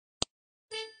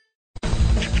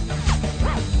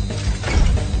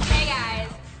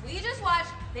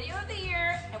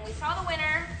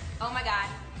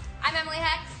I'm Emily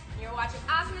Hecht, and you're watching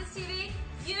awesomenessTV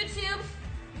YouTube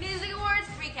Music Awards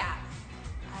recap.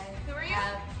 Who are you?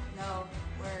 I have no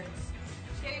words.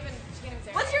 She can't even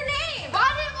say. What's your name?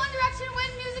 Why didn't One Direction win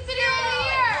Music Video of the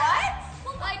Year? What?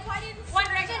 Well, like, why didn't One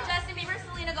Direction, Justin Bieber,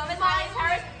 Selena Gomez, Miley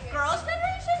Cyrus, Girls'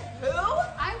 Generation? Who?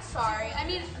 I'm sorry. I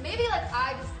mean, maybe like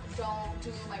I just don't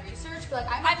do my research,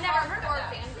 but like I've never heard of hardcore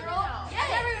that. fangirl. No.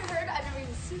 I've never even heard. I've never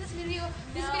even seen this video.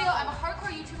 I'm a hardcore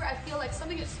YouTuber. I feel like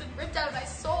something has just been ripped out of my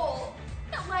soul.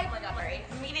 Like, oh my God, Harry.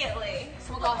 Immediately.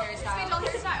 Someone call Harry Styles.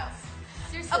 Harry Styles.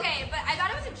 Seriously. Okay, but I thought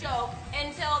it was a joke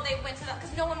until they went to the,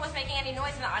 because no one was making any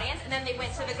noise in the audience, and then they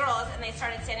went to the girls and they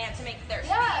started standing up to make their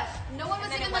speech. No one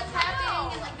was And then even it like was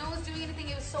clapping and like no one was doing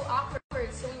anything. It was so awkward.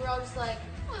 So we were all just like,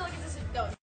 Well, like, is this a, no,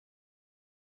 it's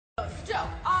a joke,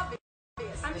 obviously.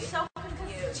 I'm so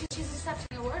confused. She's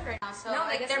accepting a word right now, so No,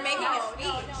 I like, guess they're it's making not.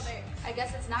 a speech. I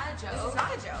guess it's not a joke. This is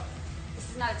not a joke. This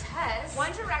is not a test.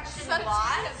 One Direction not a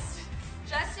lost.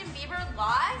 Justin Bieber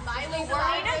lost. Miley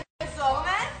Selena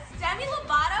Gomez. Demi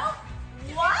Lovato.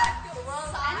 What? The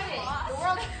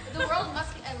world ended. The world must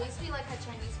at least be like a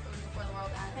Chinese food before the world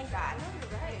ends. Thank God.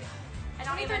 You're right. I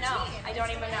don't even know. I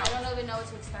don't even know. I don't even know what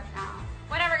to expect now.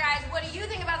 Whatever, guys. What do you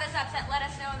think about this upset? Let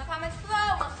us know in the comments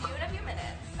below. We'll see you in a few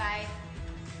minutes. Bye.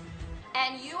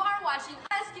 And you are watching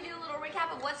us give you a little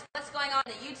recap of what's going on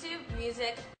in the YouTube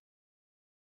Music